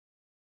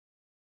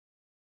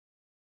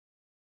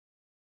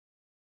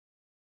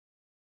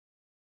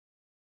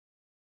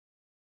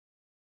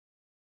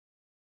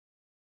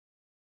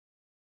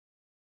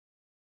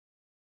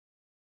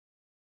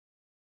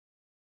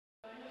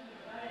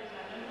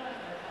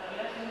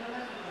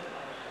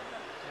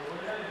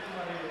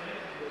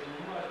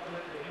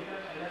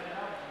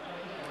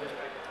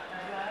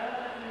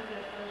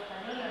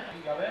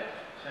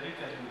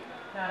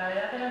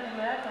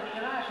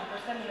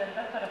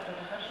libertad para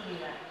proteger su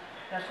vida.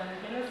 Las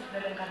condiciones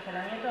del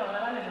encarcelamiento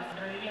agravan el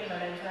reviviendo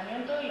el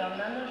aislamiento y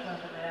ahondando en su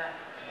enfermedad.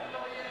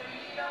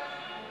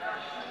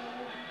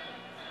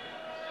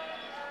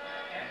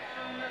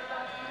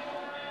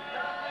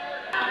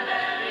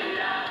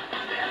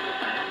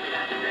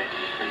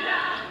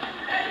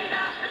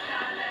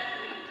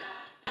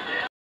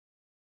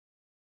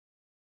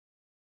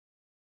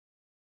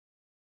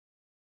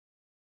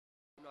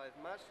 Una vez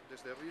más,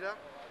 desde Herrirak,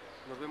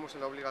 nos vemos en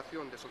la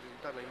obligación de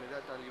solicitar la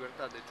inmediata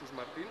libertad de Txus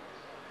Martinen,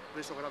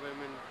 preso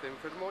gravemente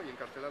enfermo y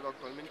encarcelado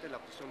actualmente en la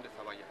prisión de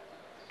Zaballa.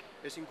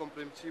 Es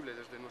incomprensible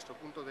desde nuestro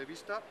punto de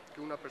vista que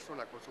una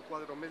persona con su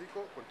cuadro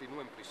médico continúe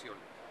en prisión.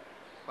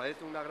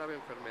 Padece una grave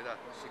enfermedad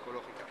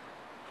psicológica,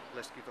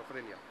 la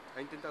esquizofrenia.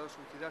 Ha intentado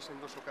suicidarse en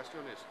 2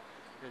 ocasiones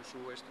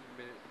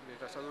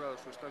mientras ha durado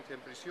su estancia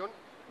en prisión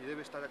y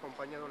debe estar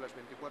acompañado las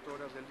 24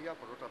 horas del día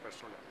por otra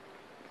persona.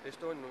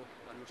 Esto,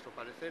 a nuestro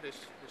parecer,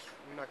 es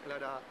una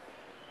clara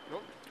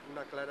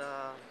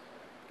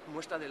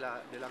muestra de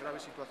la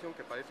grave situación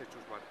que padece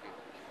Txus Martinen.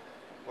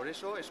 Por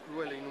eso es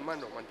cruel e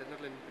inhumano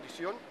mantenerle en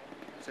prisión.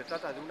 Se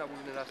trata de una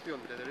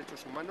vulneración de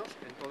derechos humanos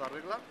en toda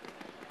regla,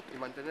 y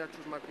mantener a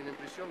Txus Martinen en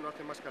prisión no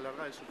hace más que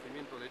alargar el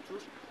sufrimiento de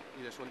Txus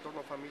y de su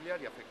entorno familiar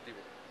y afectivo.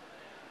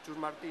 Txus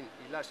Martinen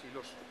y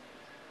los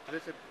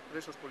 13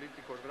 presos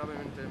políticos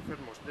gravemente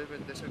enfermos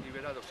deben de ser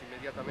liberados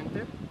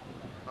inmediatamente.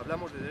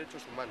 Hablamos de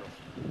derechos humanos,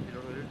 y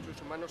los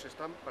derechos humanos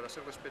están para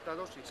ser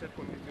respetados sin ser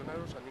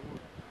condicionados a ningún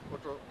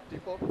otro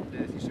tipo de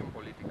decisión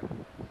política.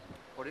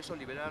 Por eso,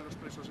 liberar a los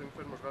presos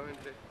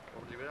gravemente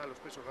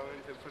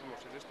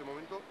enfermos en este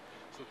momento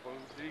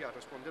supondría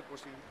responder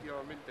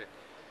positivamente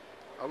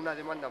a una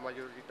demanda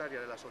mayoritaria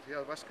de la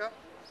sociedad vasca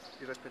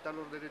y respetar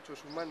los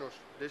derechos humanos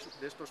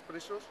de estos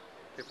presos,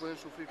 que pueden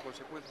sufrir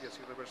consecuencias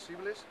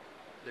irreversibles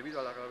debido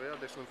a la gravedad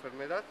de su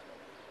enfermedad.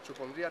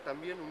 Supondría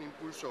también un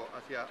impulso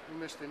hacia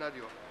un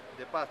escenario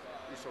de paz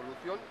y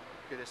solución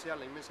que desea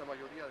la inmensa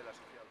mayoría de la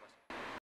sociedad.